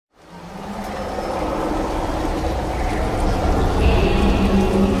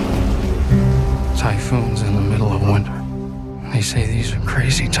They say these are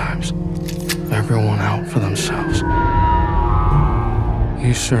crazy times. Everyone out for themselves.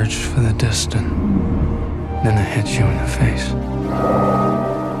 You search for the distant, then it hits you in the face.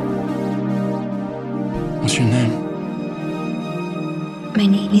 What's your name? My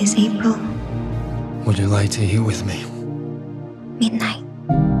name is April. Would you like to eat with me? Midnight.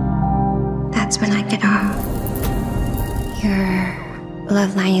 That's when I get off. Your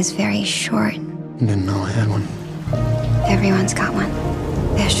love line is very short. Didn't know I had one. Everyone's got one.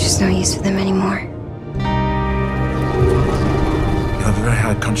 There's just no use for them anymore. You have a very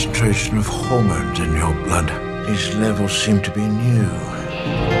high concentration of hormones in your blood. These levels seem to be new.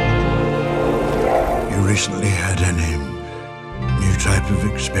 You recently had any new type of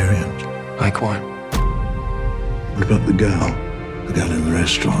experience? Like what? What about the girl? The girl in the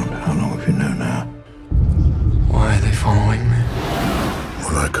restaurant? How long have you known now? Why are they following me?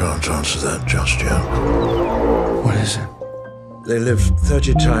 Well, I can't answer that just yet. What is it? They live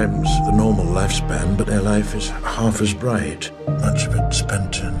 30 times the normal lifespan, but their life is half as bright. Much of it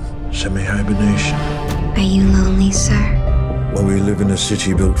spent in semi-hibernation. Are you lonely, sir? Well, we live in a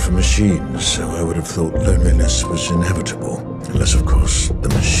city built for machines, so I would have thought loneliness was inevitable. Unless, of course, the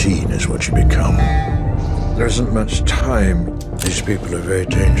machine is what you become. There isn't much time. These people are very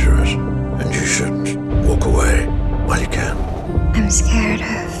dangerous, and you should walk away while you can. I'm scared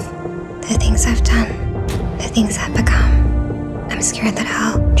of the things I've done, the things I've become. I'm scared that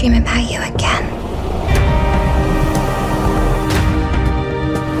I'll dream about you again.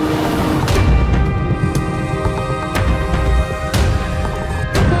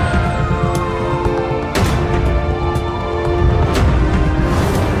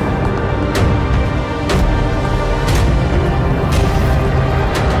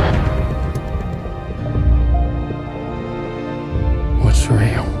 What's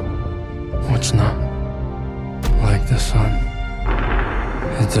real? What's not? Like the sun,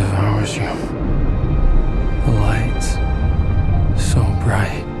 it devours you. The lights, so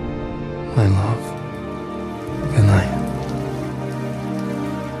bright. My love.